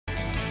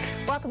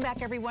Welcome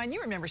back, everyone. You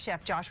remember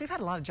Chef Josh. We've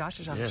had a lot of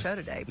Joshes on the show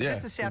today. But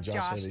this is Chef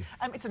Josh.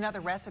 It's another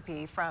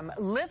recipe from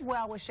Live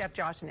Well with Chef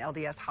Josh and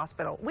LDS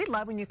Hospital. We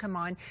love when you come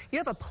on. You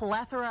have a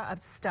plethora of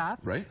stuff,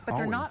 but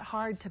they're not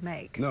hard to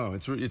make. No,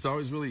 it's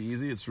always really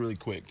easy. It's really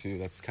quick, too.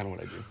 That's kind of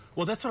what I do.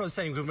 Well, that's what I was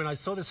saying. When I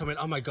saw this, I went,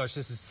 oh, my gosh,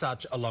 this is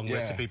such a long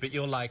recipe. But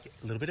you're like,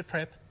 a little bit of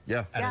prep.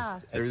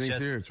 Everything's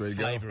here. It's ready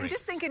to go. And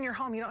just think in your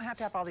home, you don't have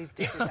to have all these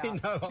dishes out.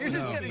 You're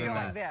just going to go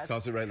like this.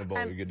 Toss it right in the bowl.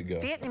 You're good to go.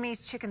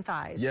 Vietnamese chicken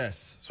thighs.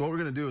 Yes. So what we're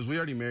going to do is we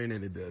already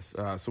marinated this.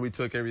 So we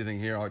took everything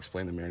here. I'll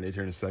explain the marinade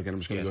here in a second.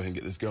 I'm just going to go ahead and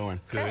get this going.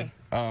 Okay.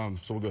 So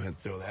we'll go ahead and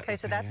throw that. Okay,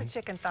 so that's a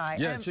chicken thigh.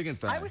 Yeah, chicken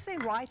thigh. I was saying,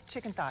 why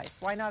chicken thighs?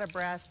 Why not a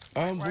breast?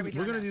 We're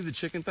going to do the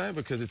chicken thigh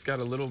because it's got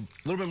a little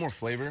bit more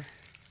flavor.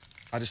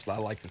 I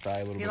like the thigh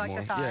a little bit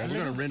more. The thigh? Yeah, we're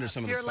going to render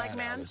some of the fat You're a leg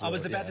man? out. I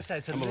was about to say,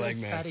 it's a little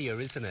fattier,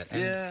 isn't it?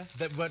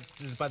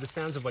 And by the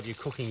sounds of what you're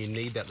cooking, you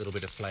need that little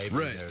bit of flavour.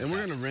 Right, and we're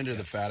going to render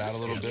the fat out a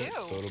little bit.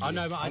 So it'll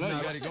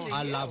be,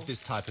 I love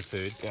this type of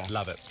food.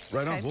 Love it.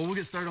 Right on. Well, we'll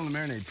get started on the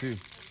marinade, too.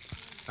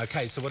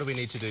 Okay, so what do we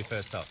need to do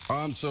first off?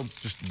 So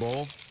just a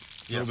bowl,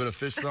 a little bit of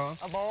fish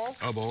sauce. A bowl?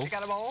 A bowl. You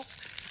got a bowl?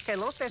 Okay, a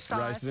little fish sauce.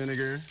 Rice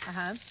vinegar.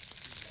 A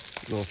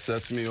little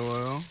sesame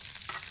oil.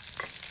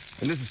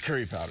 And this is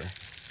curry powder.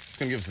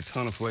 It's going to give us a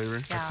ton of flavor.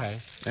 Yeah. Okay.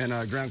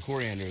 And ground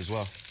coriander as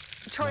well.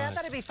 Troy, I thought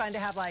it'd be fun to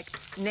have, like,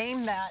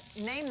 name that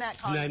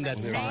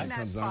condiment. Name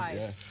that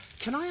spice.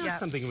 Can I ask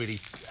something really...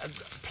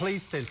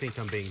 please don't think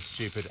I'm being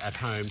stupid at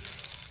home.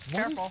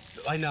 Careful.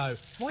 I know.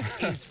 What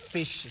is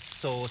fish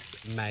sauce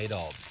made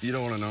of? You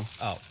don't want to know.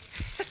 Oh.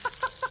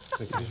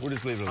 We'll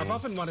just leave it alone. I've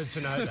often wanted to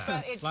know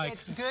that. But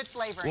it's good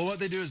flavoring. Well, what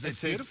they do is they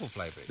take... beautiful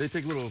flavoring. They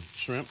take little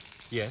shrimp.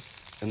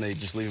 Yes. And they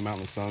just leave them out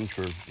in the sun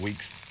for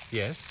weeks.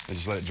 Yes. And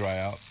just let it dry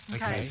out.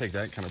 Okay. And take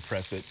that, kind of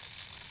press it,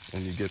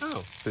 and you get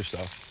fish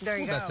sauce. There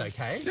you go. That's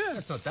okay. Yeah.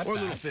 That's not that or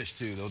bad. Or little fish,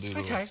 too. They'll do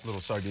little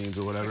sardines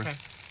or whatever. Okay.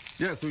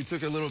 Yeah, so we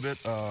took a little bit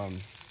cilantro.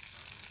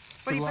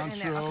 What are you putting in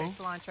there? Okay,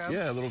 cilantro.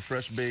 Yeah, a little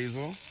fresh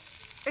basil.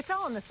 It's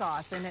all in the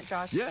sauce, isn't it,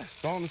 Josh? Yeah,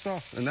 it's all in the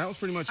sauce. And that was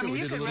pretty much it. I mean, we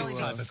you did could a really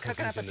little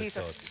cooking up a piece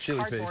of chili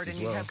cardboard paste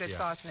and you have good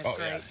sauce and it's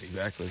great. Yeah,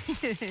 exactly.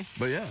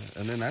 But yeah,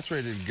 and then that's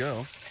ready to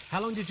go.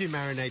 How long did you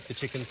marinate the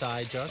chicken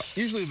thigh, Josh?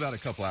 Usually about a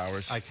couple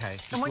hours. And Okay.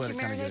 what you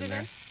marinated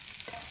in?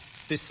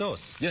 This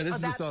sauce? Yeah, this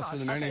is the sauce for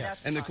the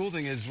marinade. And the cool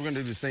thing is we're going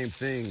to do the same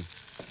thing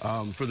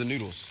for the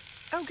noodles.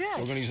 Oh, good.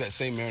 We're going to use that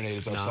same marinade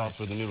as our sauce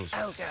for the noodles.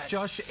 Oh, good.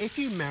 Josh, if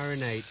you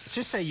marinate,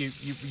 just say you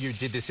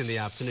did this in the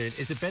afternoon,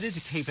 is it better to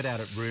keep it out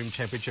at room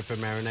temperature for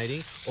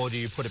marinating, or do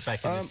you put it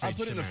back in the fridge? I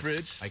put it in the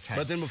fridge,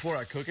 but then before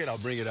I cook it, I'll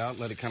bring it out and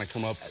let it kind of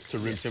come up to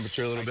room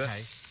temperature a little bit.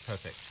 Okay,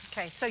 perfect.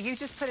 Okay, so you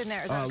just put in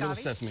there, is that a little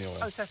sesame oil.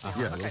 Oh, sesame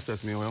oil, yeah, a little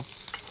sesame oil.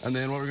 And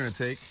then what we're going to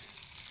take,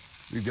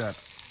 we've got...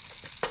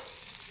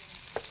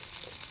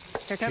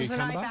 Here comes the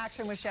knife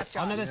action with Chef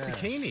Josh. Oh, no, that's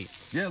zucchini.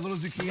 Yeah, a little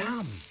zucchini.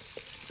 Yum.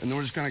 And then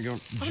we're just kind of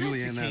going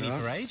julienne that up.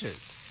 For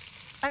ages.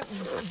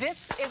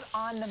 This is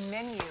on the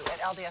menu at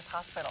LDS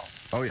Hospital.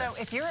 Oh, yeah. So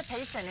if you're a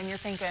patient and you're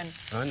thinking,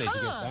 I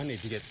need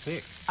to get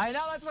sick. I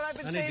know, that's what I've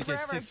been saying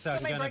forever. I need to get sick so I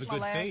can have a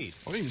good feed.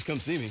 Or you can just come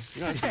see me.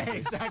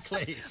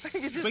 Exactly.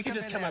 We can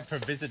just come up for a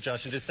visit,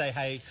 Josh, and just say,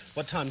 hey,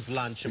 what time's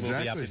lunch? And we'll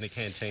be up in the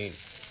canteen.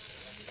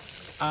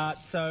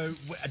 So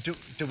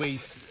do we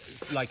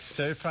like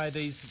stir fry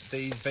these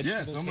vegetables?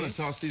 Yeah, so I'm going to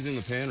toss these in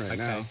the pan right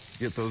now.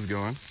 Get those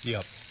going.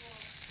 Yep.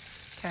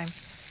 Okay.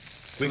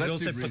 We can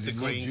also put the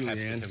green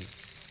capsicum.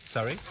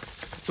 Sorry?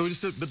 So we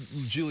just put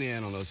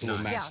julienne on those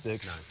little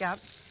matchsticks. Yep.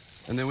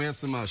 And then we have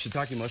some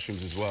shiitake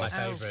mushrooms as well. My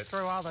favorite.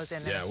 Throw all those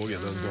in there. Yeah, we'll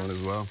get those going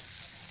as well.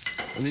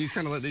 And then you just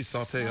kind of let these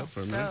saute up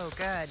for a minute. So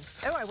good.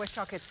 Oh, I wish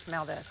y'all could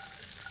smell this.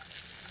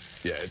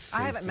 Yeah, it's tasty.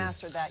 I haven't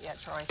mastered that yet,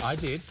 Troy. I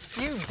did.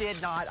 You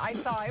did not. I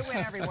saw it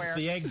went everywhere.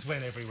 The eggs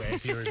went everywhere,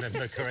 if you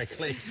remember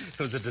correctly. It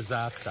was a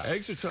disaster.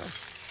 Eggs are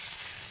tough.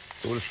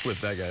 So we'll just flip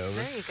that guy over.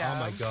 There you go. Oh,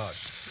 my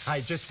gosh.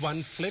 Hey, just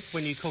one flip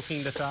when you're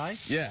cooking the thigh?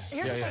 Yeah.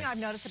 Here's the thing I've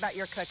noticed about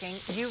your cooking.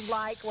 You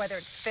like, whether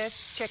it's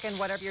fish, chicken,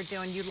 whatever you're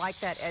doing, you like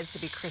that edge to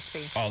be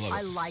crispy. I love it.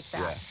 I like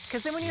that.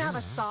 Because then when you have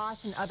a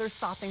sauce and other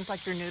soft things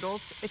like your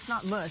noodles, it's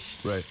not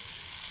mush. Right.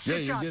 Yeah,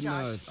 Good job,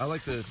 Josh. I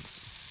like to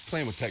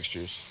playing with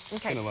textures.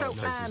 Okay, so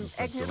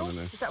egg noodles?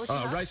 Is that what you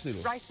have? Rice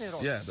noodles. Rice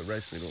noodles. Yeah, the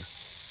rice noodles.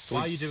 So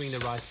why are you doing the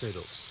rice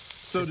noodles?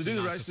 So to do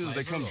the rice noodles,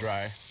 they come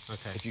dry.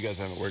 Okay. If you guys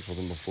haven't worked with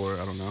them before,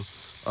 I don't know.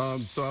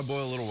 So I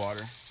boil a little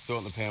water, throw it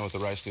in the pan with the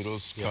rice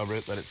noodles, cover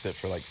it, let it sit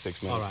for like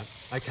 6 minutes. All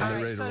right. Okay.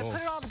 All right, so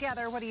put it all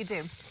together. What do you do?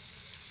 You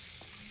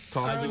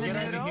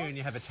get over here and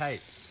you have a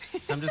taste.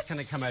 So I'm just going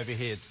to come over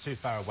here. It's too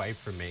far away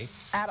from me.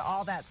 Add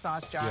all that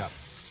sauce, Josh. Yeah.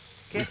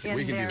 Get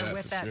in there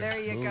with that. There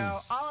you go.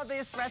 All of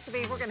this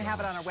recipe, we're going to have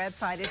it on our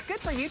website. It's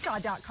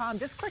goodforutah.com.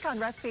 Just click on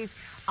recipes.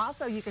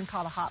 Also, you can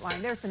call the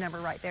hotline. There's the number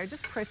right there.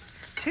 Just push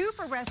 2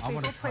 for recipes.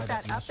 We'll put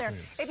that up there.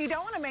 If you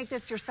don't want to make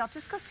this yourself,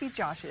 just go see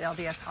Josh at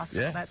LDS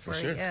Hospital. Yeah, that's where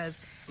he is.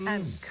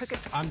 And cook it.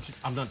 I'm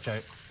not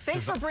joking.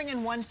 Thanks for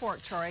bringing 1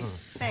 fork, Troy.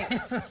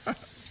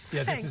 Thanks.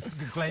 Yeah, this is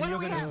Glenn.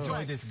 You're going to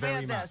enjoy this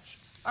very much.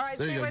 All right,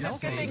 stay with us.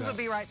 Good things. We'll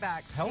be right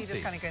back. Healthy. You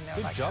just kind of go in there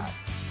Good like job. that.